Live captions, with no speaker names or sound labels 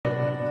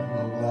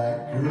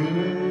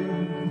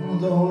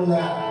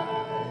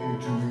lie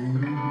to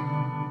me.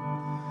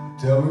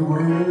 Tell me,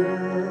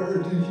 where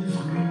did you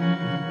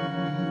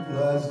sleep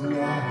last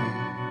night?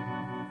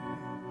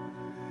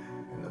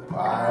 In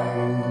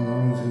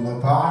the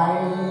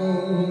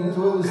pines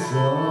where the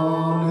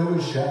sun never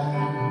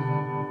shines,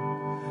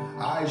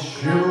 I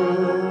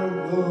shivered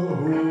the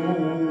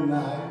whole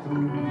night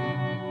through.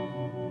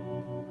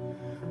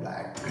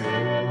 Black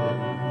girl,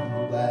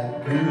 where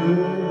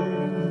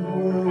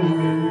will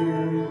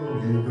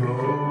you go?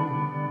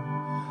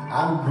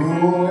 I'm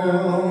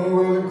going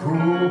where the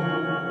cool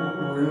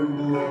wind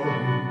blows.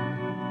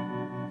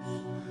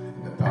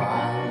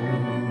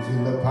 In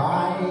the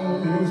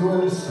pines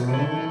where the sun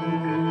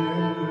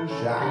never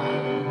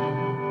shines,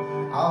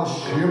 I'll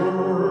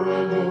shiver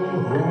the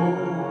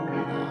whole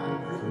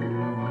night through.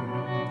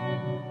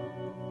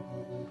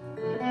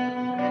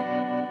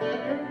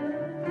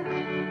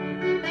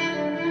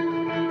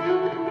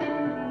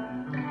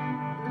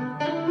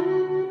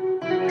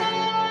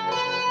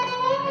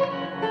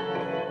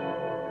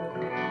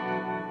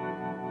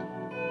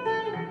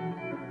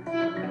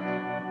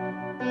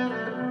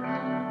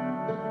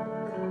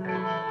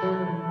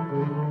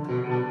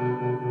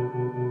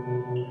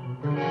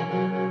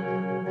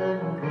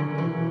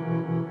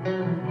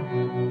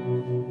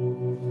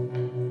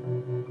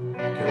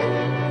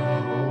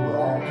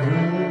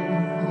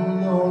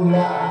 Don't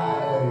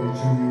lie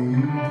to me.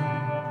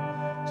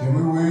 Tell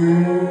me,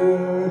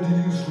 where did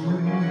you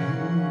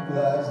sleep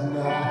last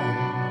night?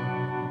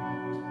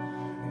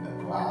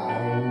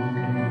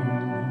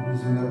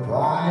 In the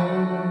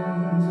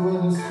pines where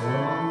the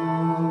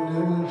sun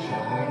never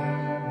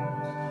shines,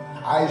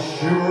 I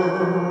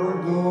shivered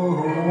the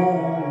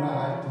whole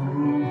night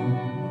through.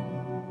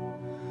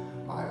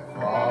 My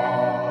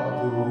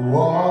father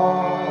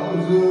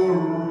was a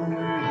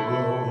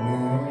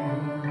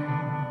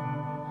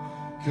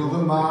killed a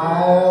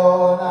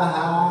mile and a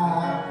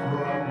half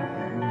from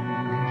here.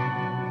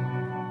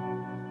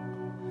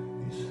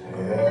 His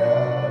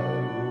head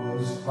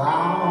was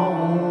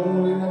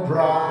found in a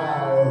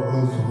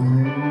driver's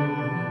wheel,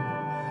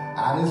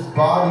 and his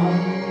body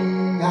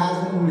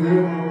hasn't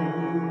never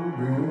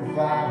been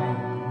found.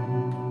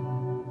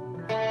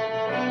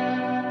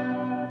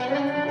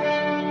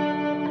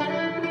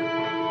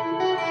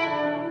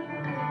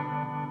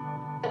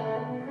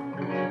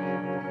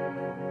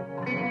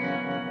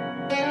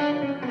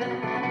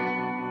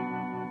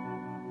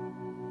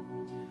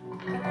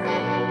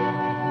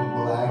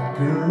 Black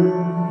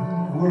girl,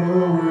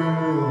 where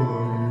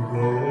will you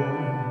go?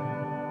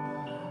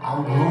 I'm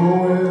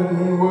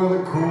going where the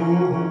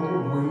cool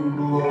wind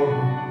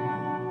blows.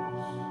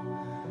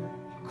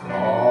 You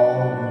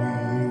call me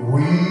to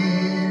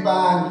weep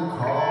and you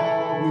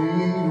call me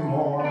to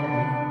mourn.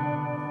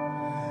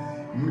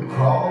 You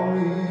call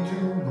me to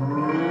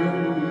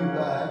bring me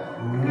back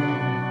home.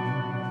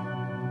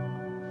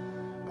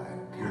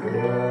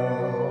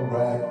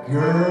 Black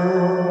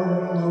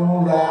girl,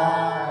 don't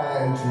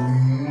lie to me.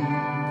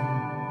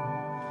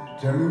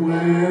 Tell me,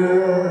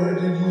 where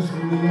did you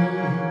sleep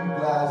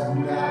last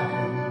night?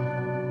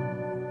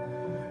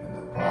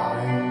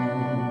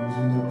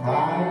 In the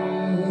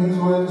pines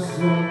where the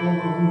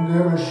sun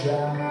never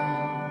shines,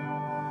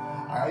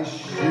 I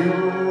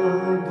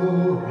shivered the